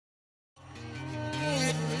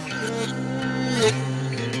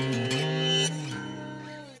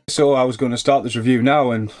So I was going to start this review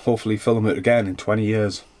now and hopefully film it again in 20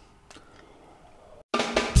 years.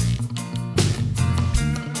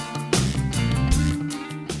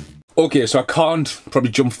 Okay, so I can't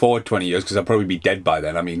probably jump forward 20 years because I'll probably be dead by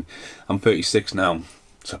then. I mean, I'm 36 now.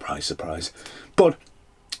 Surprise, surprise. But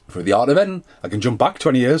for the art of it, I can jump back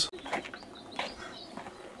 20 years.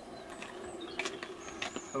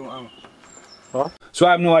 What? So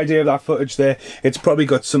I have no idea of that footage there. It's probably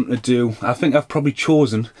got something to do. I think I've probably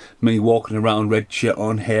chosen me walking around red shit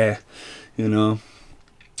on hair, you know.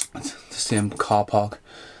 It's the same car park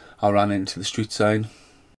I ran into the street sign.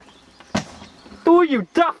 Oh, you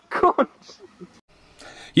daft cunt!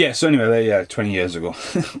 Yeah, so anyway, there, yeah, 20 years ago.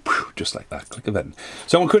 Just like that, click a button.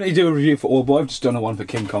 So I'm currently doing a review for Oldboy. I've just done a one for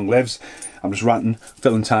King Kong Lives. I'm just ranting,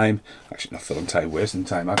 filling time. Actually, not filling time, wasting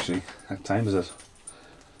time, actually. What time is it?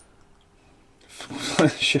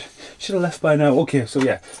 should have left by now. Okay, so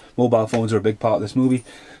yeah, mobile phones are a big part of this movie.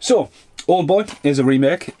 So, Oldboy is a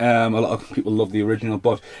remake. A lot of people love the original,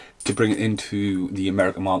 but to bring it into the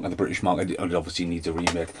American market and the British market, it obviously needs a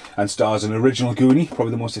remake. And stars an original Goonie, probably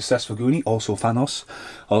the most successful Goonie, also Thanos.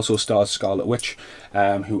 Also stars Scarlet Witch,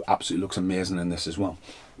 who absolutely looks amazing in this as well.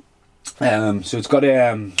 So it's got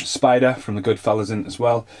a Spider from the Goodfellas in it as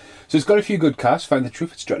well. So it's got a few good casts. Find the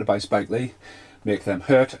Truth, it's directed by Spike Lee. Make Them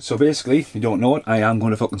Hurt. So basically, if you don't know it, I am going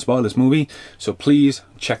to fucking spoil this movie. So please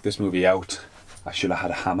check this movie out. I should have had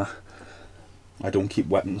a hammer. I don't keep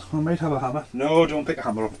weapons. I might have a hammer. No, don't pick a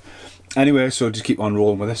hammer up. Anyway, so just keep on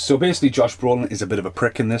rolling with this. So basically, Josh Brolin is a bit of a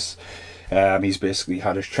prick in this. He's basically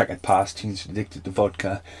had a checkered past. He's addicted to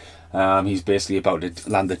vodka. He's basically about to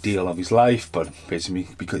land the deal of his life, but basically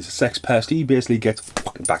because he's a sex pest, he basically gets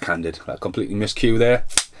fucking backhanded. I completely miscue there.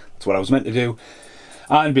 That's what I was meant to do.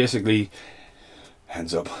 And basically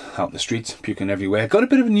ends up out in the streets, puking everywhere. Got a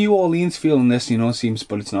bit of a New Orleans feel in this, you know, seems,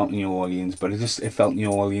 but it's not New Orleans, but it felt New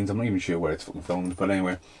Orleans. I'm not even sure where it's fucking filmed, but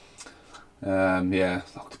anyway. Yeah,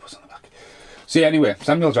 octopus on the back. So yeah, anyway,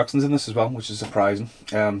 Samuel Jackson's in this as well, which is surprising.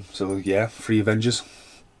 So yeah, 3 Avengers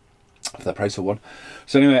for the price of 1.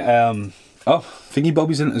 So anyway, oh, Thingy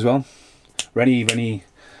Bobby's in it as well. Rennie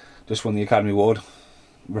just won the Academy Award.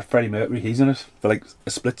 Freddie Mercury, he's in it for like a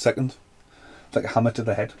split second. It's like a hammer to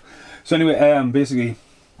the head. So anyway, basically,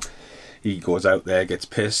 he goes out there, gets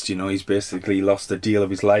pissed, you know, he's basically lost the deal of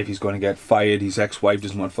his life, he's going to get fired, his ex-wife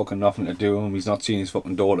doesn't want fucking nothing to do with him, he's not seeing his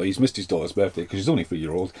fucking daughter, he's missed his daughter's birthday, because she's only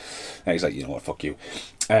 3-year-old, and he's like, you know what, fuck you.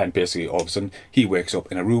 And basically, all of a sudden, he wakes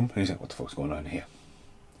up in a room, and he's like, what the fuck's going on here?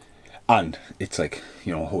 And it's like,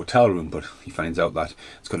 you know, a hotel room, but he finds out that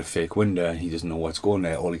it's got a fake window, and he doesn't know what's going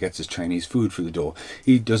there, all he gets is Chinese food through the door.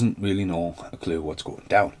 He doesn't really know a clue what's going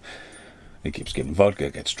down. He keeps getting vodka,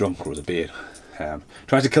 gets drunk, grows a beard,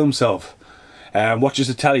 tries to kill himself, watches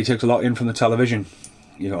the telly, takes a lot in from the television,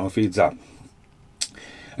 you know, feeds that.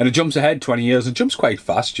 And it jumps ahead 20 years, it jumps quite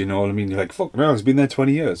fast, you know what I mean? You're like, fuck, no, it's been there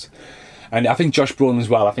 20 years. And I think Josh Brolin as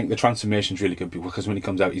well, I think the transformation's really good, because when he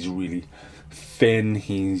comes out, he's really thin,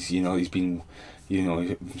 he's, you know, he's been, you know,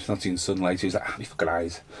 he's not seen sunlight, so he's like, ah, my fucking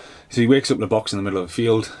eyes. So he wakes up in a box in the middle of a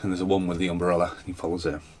field, and there's a woman with the umbrella, and he follows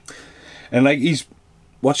her. And like, he's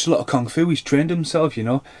watched a lot of Kung Fu, he's trained himself, you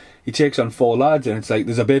know. He takes on 4 lads, and it's like,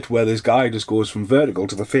 there's a bit where this guy just goes from vertical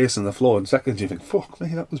to the face on the floor in seconds. You think, fuck me,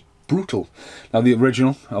 that was brutal. Now the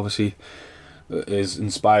original, obviously, is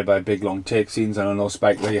inspired by big long take scenes, and I know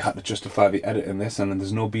Spike Lee had to justify the edit in this, and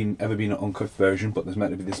there's ever been an uncut version, but there's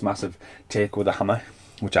meant to be this massive take with a hammer,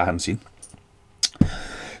 which I haven't seen.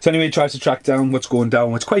 So anyway, he tries to track down what's going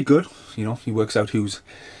down, it's quite good, you know. He works out who's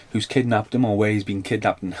kidnapped him, or where he's been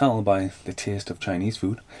kidnapped in hell by the taste of Chinese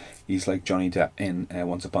food. He's like Johnny Depp in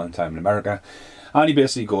Once Upon a Time in America. And he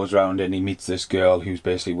basically goes around and he meets this girl who's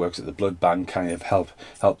basically works at the blood bank, kind of help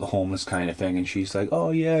the homeless kind of thing. And she's like,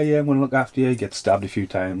 oh yeah, I'm going to look after you. He gets stabbed a few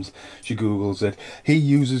times. She Googles it. He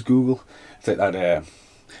uses Google. It's like that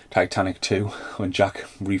Titanic 2, when Jack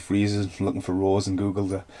refreezes looking for Rose and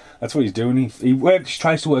Googled her. That's what he's doing. He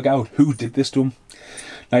tries to work out who did this to him.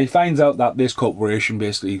 Now he finds out that this corporation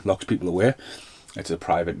basically locks people away. It's a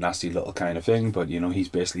private, nasty little kind of thing, but you know, he's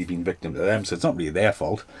basically been victim to them, so it's not really their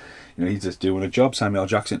fault. You know, he's just doing a job. Samuel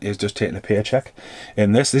Jackson is just taking a paycheck.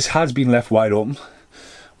 In this has been left wide open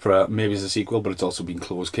for maybe as a sequel, but it's also been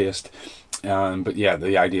closed cased. But yeah,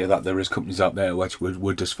 the idea that there is companies out there which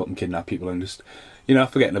would just fucking kidnap people and just, you know,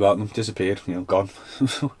 forgetting about them, disappeared, you know, gone.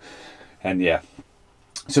 And yeah,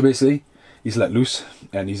 so basically, he's let loose,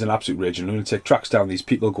 and he's an absolute raging lunatic, tracks down these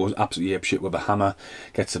people, goes absolutely apeshit with a hammer,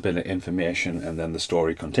 gets a bit of information, and then the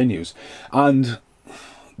story continues. And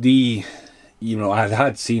you know, I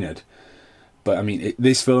had seen it, but I mean,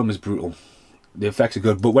 this film is brutal. The effects are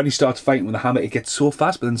good, but when he starts fighting with the hammer, it gets so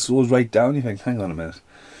fast, but then slows right down. You think, hang on a minute,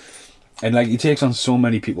 And like, he takes on so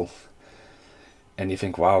many people. And you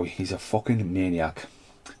think, wow, he's a fucking maniac.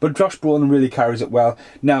 But Josh Brolin really carries it well.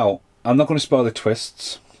 Now, I'm not going to spoil the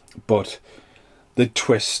twists, but the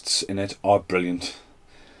twists in it are brilliant.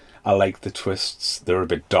 I like the twists. They're a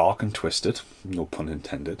bit dark and twisted, no pun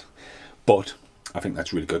intended. But I think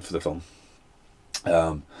that's really good for the film.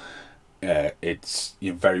 It's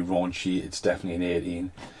very raunchy. It's definitely an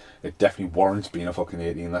 18. It definitely warrants being a fucking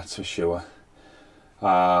 18, that's for sure.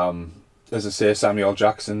 As I say, Samuel L.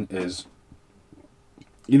 Jackson is,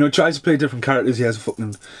 tries to play different characters. He has a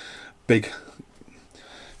fucking big,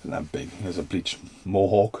 not big, he has a bleached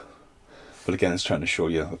mohawk. But again, it's trying to show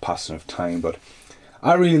you the passing of time. But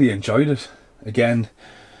I really enjoyed it. Again,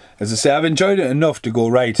 as I say, I've enjoyed it enough to go,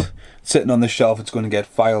 right, sitting on the shelf, it's going to get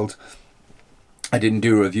filed. I didn't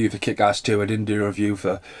do a review for Kick-Ass 2. I didn't do a review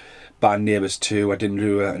for Bad Neighbours 2. I didn't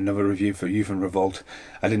do another review for Youth and Revolt.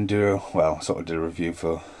 I didn't do, did a review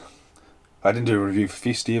for... I didn't do a review for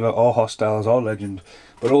Feast Diva or Hostiles or Legend.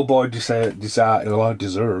 But Oldboy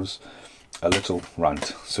deserves a little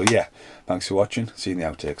rant. So yeah, thanks for watching. See you in the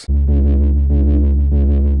outtakes.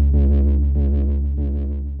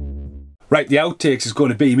 Right, the outtakes is going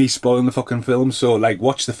to be me spoiling the fucking film, so, like,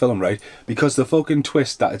 watch the film, right? Because the fucking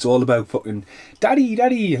twist that it's all about fucking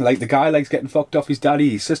daddy, like, the guy likes getting fucked off his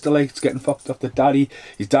daddy, his sister likes getting fucked off the daddy,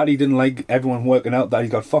 his daddy didn't like everyone working out, that he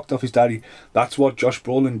got fucked off his daddy. That's what Josh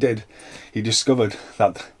Brolin did. He discovered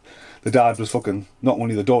that the dad was fucking not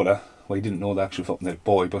only the daughter, well, he didn't know the actual fucking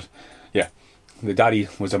boy, but, yeah, the daddy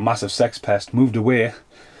was a massive sex pest, moved away,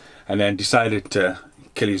 and then decided to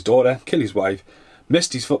kill his daughter, kill his wife,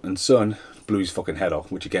 missed his fucking son, blew his fucking head off,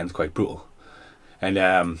 which again is quite brutal. And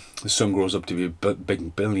the son grows up to be a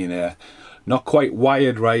big billionaire, not quite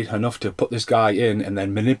wired right enough to put this guy in and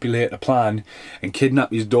then manipulate a plan and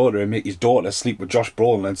kidnap his daughter and make his daughter sleep with Josh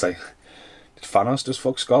Brolin. And it's like, did Thanos just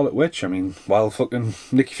fuck Scarlet Witch? I mean, while fucking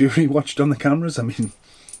Nick Fury watched on the cameras, I mean,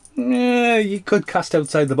 you could cast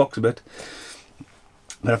outside the box a bit.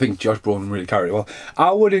 But I think Josh Brolin really carried it well.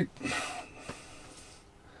 I would have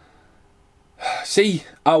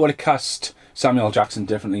cast Samuel L. Jackson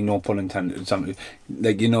differently, no pun intended.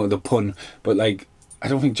 Like, the pun, but like, I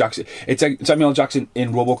don't think Jackson. It's like Samuel L. Jackson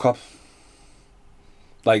in RoboCop.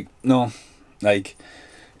 Like, no, like,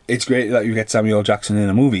 it's great that you get Samuel L. Jackson in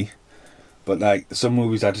a movie, but like some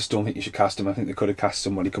movies, I just don't think you should cast him. I think they could have cast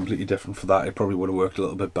somebody completely different for that. It probably would have worked a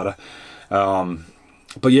little bit better.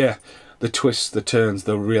 But yeah, the twists, the turns,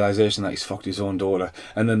 the realization that he's fucked his own daughter,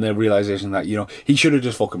 and then the realization that he should have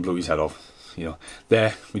just fucking blew his head off.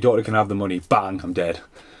 There, my daughter can have the money, bang, I'm dead.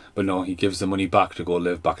 But no, he gives the money back to go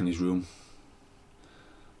live back in his room.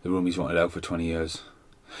 The room he's wanted out for 20 years.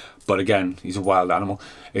 But again, he's a wild animal.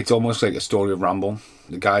 It's almost like a story of Rambo.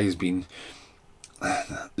 The guy has been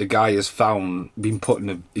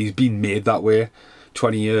he's been made that way.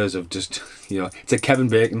 20 years of just, it's like Kevin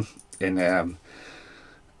Bacon in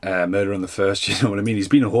Murder on the First, you know what I mean? He's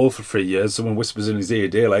been in a hole for 3 years. Someone whispers in his ear,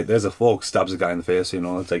 daylight, there's a fork, stabs a guy in the face,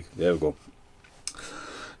 it's like, there we go.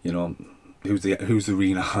 Who's the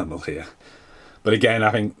real animal here? But again, I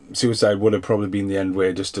think suicide would have probably been the end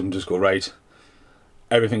way, just go, right,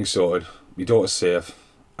 everything's sorted, my daughter's safe,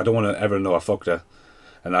 I don't want to ever know I fucked her,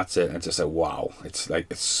 and that's it. And it's just like, wow, it's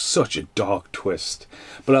such a dark twist,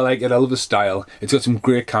 but I like it. I love the style. It's got some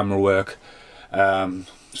great camera work,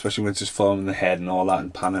 especially when it's just following the head and all that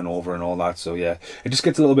and panning over and all that. So yeah, it just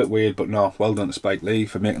gets a little bit weird, but no, well done to Spike Lee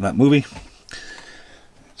for making that movie.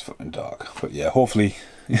 It's fucking dark, but yeah, hopefully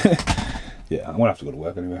yeah, I'm gonna have to go to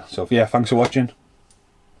work anyway. So yeah, thanks for watching.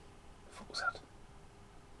 What was that?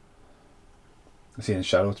 I see in the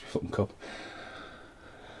shadow, it's my fucking cup.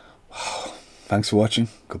 Wow. Thanks for watching.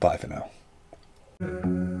 Goodbye for now.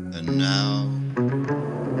 And now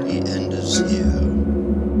the end is here.